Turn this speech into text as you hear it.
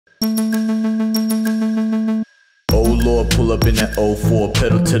Oh Lord, pull up in that 04,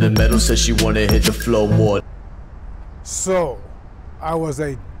 pedal to the metal, says she wanna hit the flow more. So, I was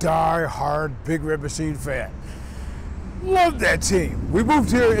a die-hard Big Red Machine fan. Loved that team. We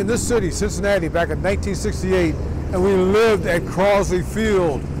moved here in this city, Cincinnati, back in 1968, and we lived at Crossley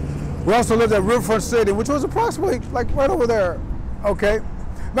Field. We also lived at Riverfront Stadium, which was approximately like right over there, okay?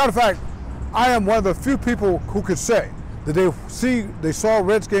 Matter of fact, I am one of the few people who could say that they saw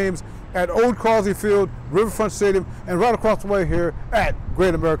Reds games at Old Crossley Field, Riverfront Stadium, and right across the way here at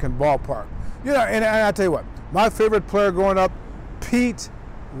Great American Ballpark. You know, and I tell you what, my favorite player growing up, Pete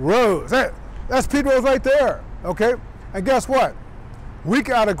Rose. That's Pete Rose right there, okay? And guess what? Week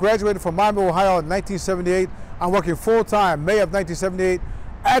out of graduating from Miami, Ohio in 1978, I'm working full-time, May of 1978,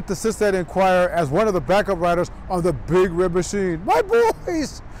 at the Cincinnati Enquirer as one of the backup writers on the Big Red Machine. My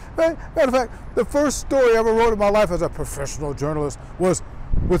boys! Matter of fact, the first story I ever wrote in my life as a professional journalist was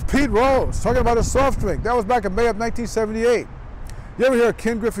with Pete Rose, talking about a soft drink. That was back in May of 1978. You ever hear of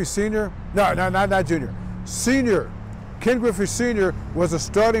Ken Griffey Sr.? No, not Jr. Senior. Ken Griffey Sr. was a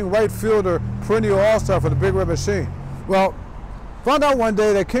starting right fielder, perennial all-star for the Big Red Machine. Well, found out one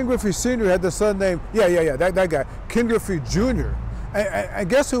day that Ken Griffey Sr. had the son named, that guy, Ken Griffey Jr. And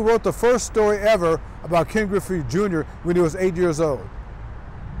guess who wrote the first story ever about Ken Griffey Jr. when he was 8 years old?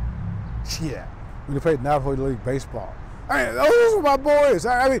 Yeah, when he played Navajo League baseball. I mean, those are my boys.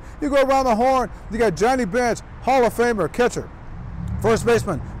 I mean, you go around the horn, you got Johnny Bench, Hall of Famer, catcher. First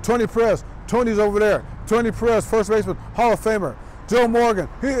baseman, Tony Perez. Tony's over there. Tony Perez, first baseman, Hall of Famer. Joe Morgan,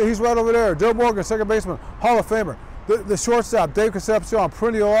 he's right over there. Joe Morgan, second baseman, Hall of Famer. The shortstop, Dave Concepcion,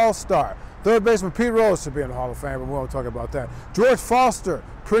 perennial all-star. Third baseman, Pete Rose should be in the Hall of Fame, but we won't talk about that. George Foster,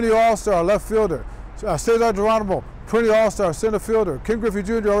 perennial all-star, left fielder. Cesar Geronimo, perennial all-star, center fielder. Ken Griffey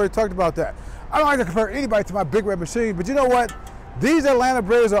Jr. already talked about that. I don't like to compare anybody to my Big Red Machine, but you know what? These Atlanta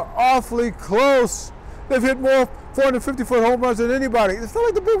Braves are awfully close. They've hit more 450-foot home runs than anybody. It's not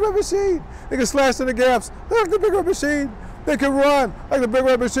like the Big Red Machine. They can slash in the gaps. They're like the Big Red Machine. They can run like the Big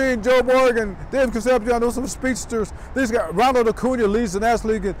Red Machine. Joe Morgan, Dave Concepcion, those are some speedsters. These guys, Ronald Acuna leads the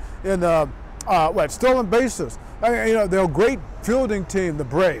National League in stolen bases. I mean, you know, they're a great fielding team, the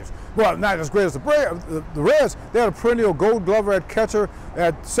Braves. Well, not as great as the Braves. The Reds, they had a perennial Gold Glover at catcher,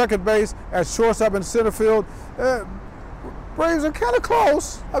 at second base, at shortstop and center field. Braves are kind of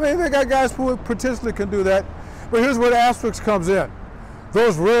close. I mean, they got guys who potentially can do that. But here's where the asterisk comes in.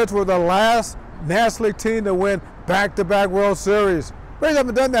 Those Reds were the last National League team to win back-to-back World Series. Braves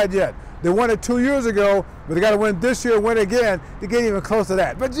haven't done that yet. They won it 2 years ago, but they got to win this year, win again to get even close to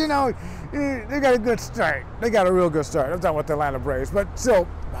that. But you know, they got a good start. They got a real good start. I'm talking about the Atlanta Braves. But still,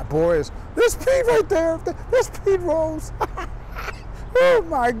 my boys, there's Pete right there. There's Pete Rose. Oh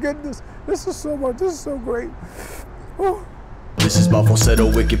my goodness, this is so much. This is so great. Oh. This is my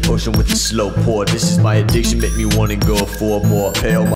falsetto, wicked potion with the slow pour. This is my addiction, make me wanna go for more. Pale